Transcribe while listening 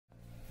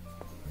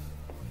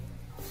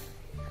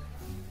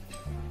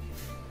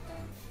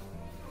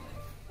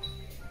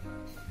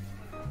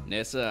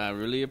Nessa, I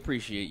really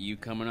appreciate you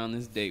coming on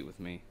this date with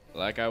me.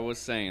 Like I was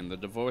saying, the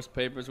divorce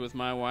papers with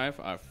my wife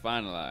are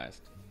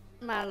finalized.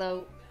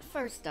 Milo,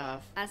 first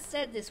off, I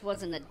said this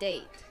wasn't a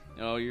date.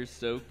 Oh, you're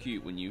so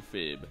cute when you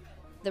fib.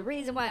 The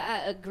reason why I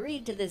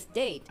agreed to this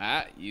date...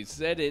 You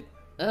said it.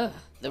 The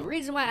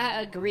reason why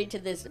I agreed to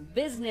this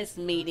business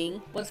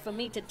meeting was for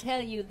me to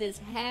tell you this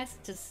has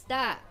to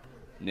stop.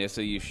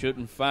 Nessa, you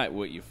shouldn't fight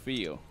what you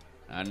feel.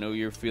 I know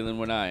you're feeling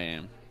what I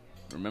am.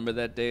 Remember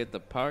that day at the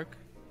park?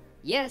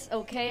 Yes,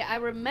 okay, I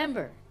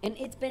remember. And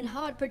it's been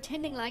hard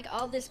pretending like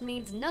all this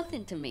means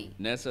nothing to me.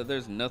 Nessa,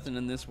 there's nothing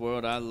in this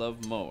world I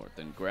love more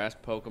than grass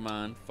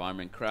Pokemon,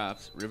 farming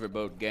crops,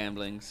 riverboat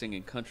gambling,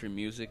 singing country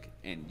music,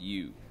 and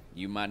you.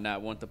 You might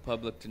not want the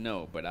public to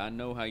know, but I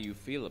know how you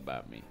feel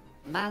about me.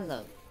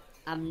 Milo,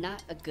 I'm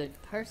not a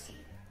good person.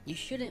 You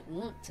shouldn't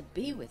want to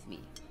be with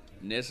me.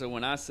 Nessa,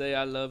 when I say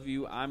I love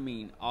you, I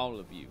mean all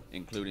of you,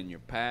 including your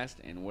past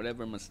and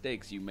whatever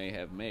mistakes you may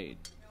have made.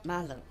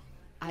 Milo,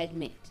 I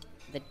admit,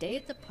 the day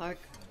at the park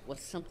was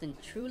something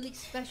truly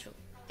special,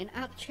 and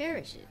I'll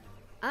cherish it,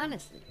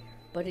 honestly,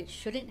 but it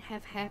shouldn't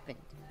have happened.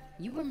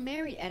 You were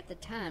married at the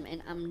time,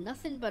 and I'm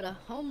nothing but a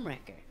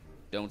homewrecker.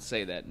 Don't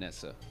say that,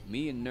 Nessa.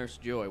 Me and Nurse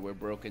Joy were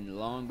broken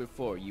long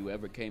before you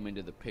ever came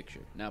into the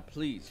picture. Now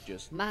please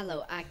just...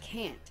 Milo, I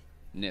can't.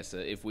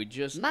 Nessa, if we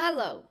just...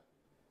 Milo!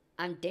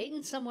 I'm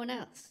dating someone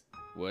else.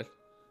 What?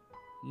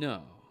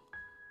 No.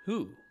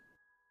 Who?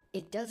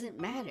 It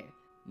doesn't matter.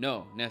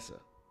 No, Nessa.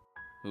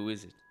 Who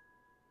is it?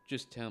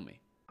 Just tell me.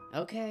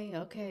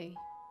 Okay.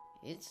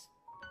 It's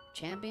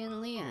Champion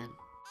Leon.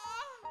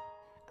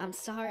 I'm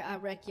sorry I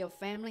wrecked your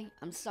family.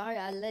 I'm sorry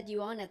I led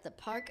you on at the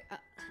park.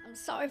 I'm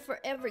sorry for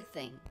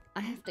everything. I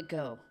have to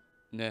go.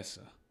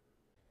 Nessa.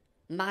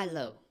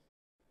 Milo.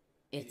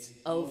 It's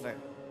over.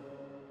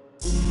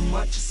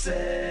 What you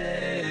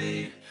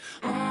say?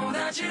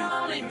 That you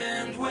only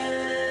meant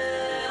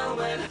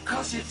well,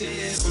 cause you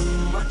did.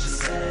 What you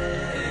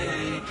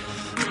say?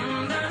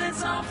 That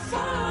it's all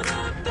for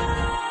the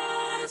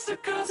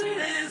best, cause it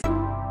is.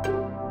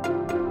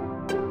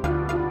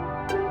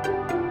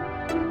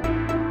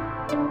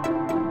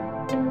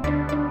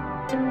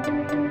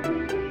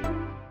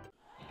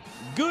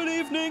 Good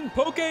evening,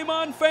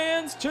 Pokemon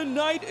fans!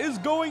 Tonight is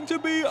going to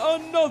be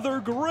another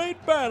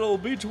great battle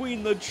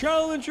between the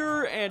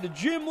Challenger and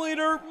Gym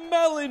Leader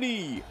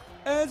Melony.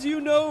 As you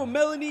know,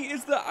 Melony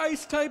is the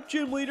Ice-type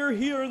Gym Leader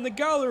here in the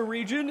Galar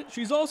region.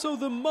 She's also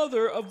the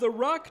mother of the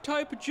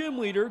Rock-type Gym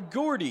Leader,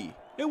 Gordie.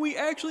 And we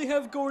actually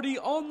have Gordie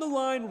on the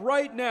line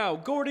right now.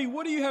 Gordie,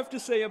 what do you have to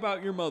say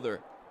about your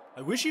mother?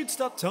 I wish you'd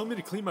stop telling me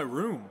to clean my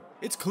room.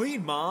 It's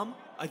clean, Mom.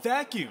 I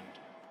vacuumed.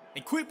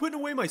 And quit putting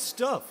away my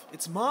stuff.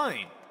 It's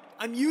mine.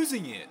 I'm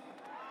using it.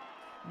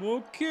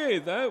 Okay,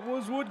 that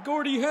was what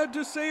Gordie had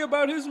to say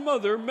about his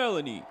mother,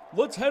 Melony.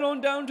 Let's head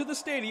on down to the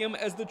stadium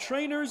as the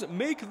trainers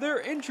make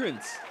their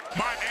entrance.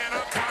 My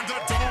anaconda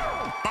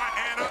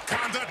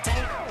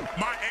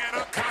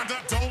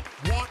don't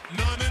want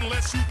none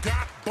unless you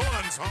got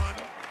buns, hon.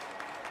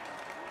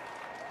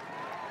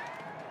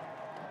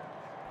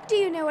 Do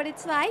you know what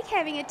it's like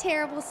having a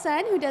terrible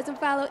son who doesn't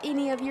follow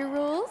any of your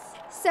rules?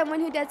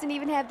 Someone who doesn't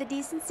even have the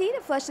decency to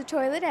flush the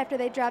toilet after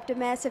they dropped a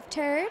massive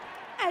turd?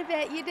 I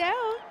bet you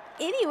don't.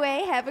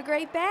 Anyway, have a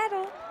great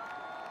battle.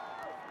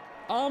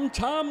 I'm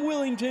Tom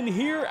Willington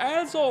here,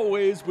 as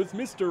always, with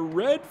Mr.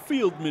 Red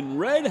Fieldman.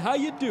 Red, how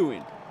you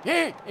doing?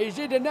 Is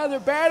it another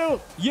battle?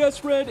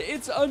 Yes, Red,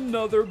 it's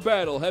another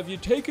battle. Have you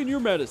taken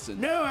your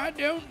medicine? No, I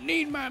don't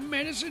need my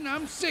medicine.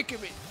 I'm sick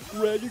of it.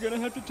 Red, you're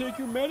gonna have to take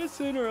your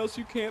medicine or else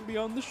you can't be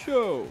on the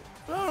show.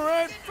 All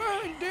right,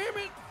 fine, damn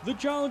it. The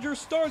Challenger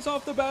starts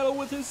off the battle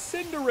with his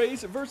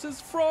Cinderace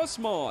versus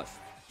Frostmoth.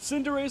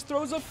 Cinderace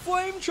throws a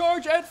flame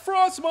charge at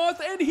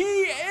Frostmoth, and he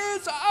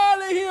is out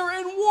of here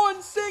in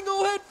one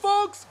single hit,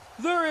 folks!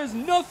 There is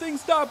nothing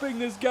stopping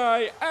this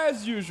guy,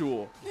 as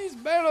usual. These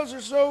battles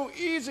are so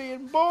easy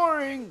and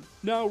boring.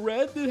 Now,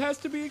 Red, it has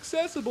to be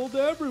accessible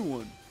to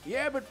everyone.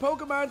 Yeah, but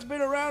Pokemon's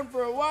been around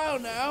for a while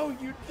now.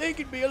 You'd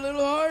think it'd be a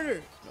little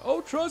harder.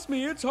 Oh, trust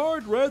me, it's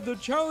hard, Red. The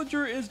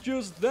Challenger is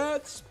just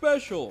that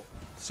special.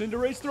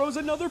 Cinderace throws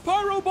another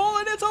Pyro Ball,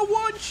 and it's a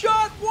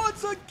one-shot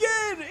once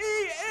again!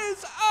 He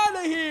is out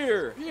of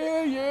here!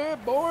 Yeah,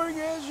 boring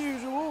as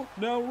usual.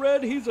 Now,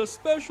 Red, he's a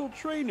special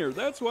trainer.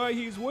 That's why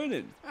he's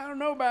winning. I don't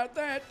know about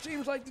that.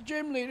 Seems like the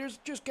gym leaders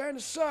just kind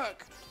of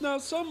suck. Now,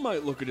 some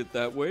might look at it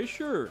that way,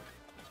 sure.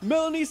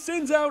 Melony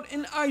sends out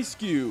an Ice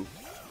Cube.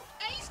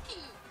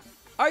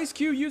 Ice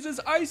Cube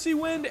uses Icy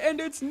Wind, and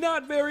it's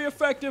not very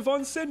effective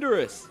on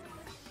Cinderace.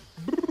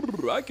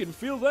 Brrr, I can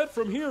feel that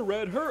from here,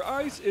 Red. Her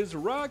ice is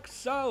rock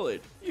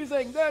solid. You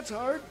think that's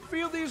hard?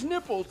 Feel these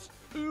nipples.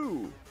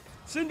 Ooh.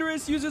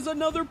 Cinderace uses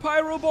another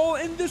Pyro Ball,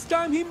 and this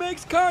time he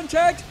makes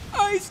contact.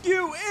 Ice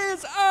Cube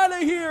is out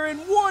of here in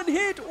one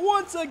hit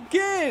once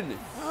again.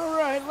 All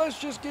right, let's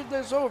just get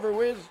this over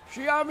with.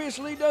 She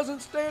obviously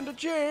doesn't stand a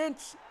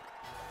chance.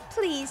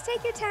 Please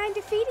take your time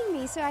defeating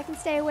me so I can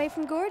stay away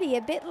from Gordie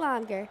a bit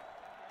longer.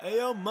 Hey,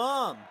 yo,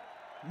 Mom.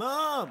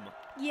 Mom.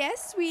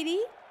 Yes,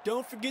 sweetie?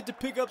 Don't forget to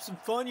pick up some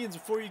Funyuns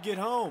before you get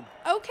home.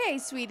 Okay,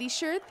 sweetie,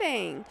 sure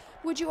thing.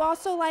 Would you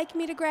also like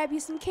me to grab you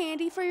some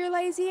candy for your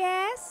lazy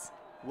ass?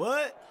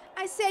 What?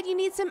 I said you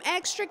need some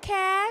extra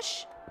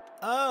cash.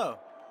 Oh,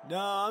 no,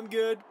 I'm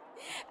good.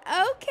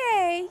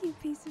 Okay, you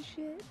piece of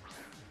shit.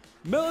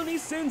 Melony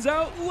sends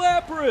out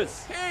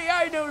Lapras. Hey,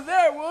 I know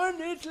that one.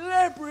 It's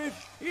Lapras.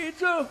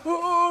 It's a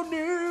whole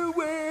new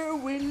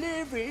world we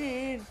live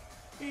in.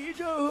 It's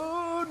a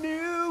whole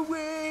new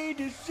way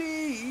to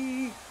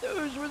see.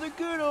 Those were the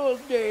good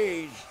old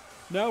days.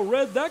 Now,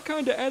 Red, that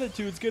kind of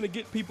attitude's gonna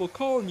get people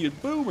calling you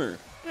Boomer.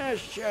 Ah,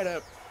 shut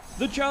up.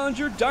 The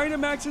challenger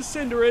Dynamaxes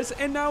Cinderace,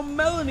 and now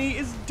Melony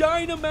is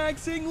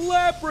Dynamaxing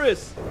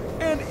Lapras.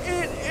 And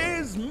it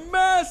is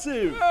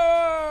massive!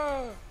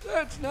 Ah,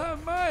 that's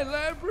not my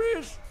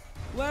Lapras.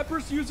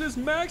 Lapras uses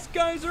Max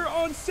Geyser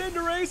on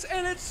Cinderace,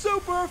 and it's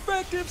super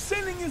effective,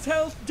 sending his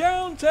health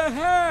down to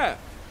half.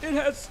 It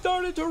has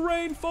started to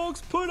rain,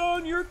 folks. Put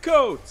on your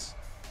coats.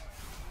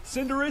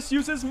 Cinderace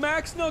uses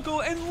Max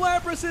Knuckle, and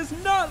Lapras is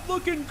not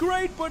looking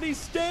great, but he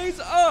stays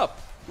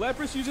up.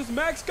 Lapras uses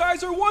Max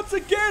Geyser once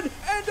again,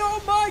 and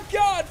oh my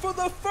god, for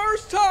the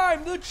first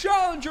time, the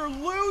challenger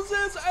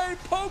loses a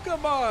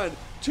Pokemon.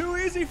 Too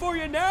easy for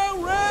you now,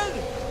 Red?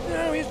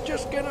 Now he's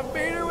just gonna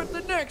beat her with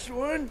the next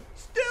one.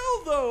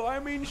 Still, though, I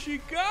mean, she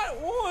got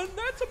one.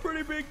 That's a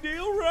pretty big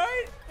deal,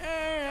 right?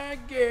 I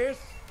guess.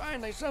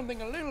 Finally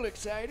something a little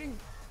exciting.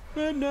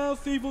 And now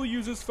Thievul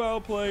uses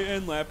Foul Play,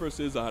 and Lapras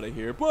is out of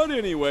here. But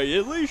anyway,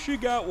 at least she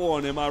got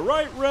one. Am I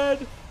right,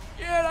 Red?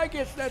 Yeah, I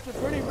guess that's a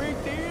pretty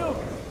big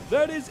deal.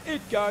 That is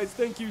it, guys.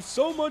 Thank you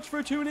so much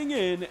for tuning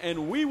in,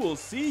 and we will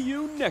see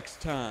you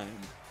next time.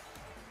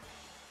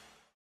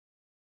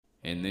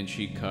 And then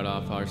she cut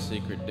off our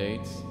secret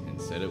dates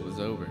and said it was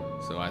over.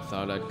 So I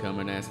thought I'd come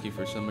and ask you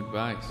for some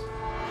advice.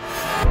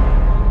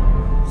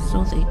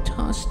 So they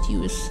tossed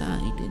you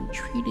aside and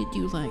treated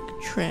you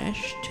like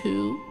trash,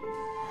 too?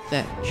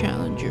 That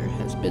challenger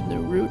has been the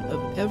root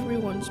of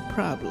everyone's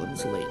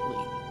problems lately.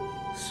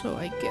 So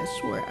I guess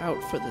we're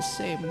out for the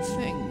same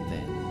thing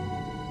then.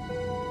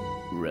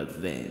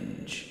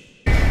 Revenge.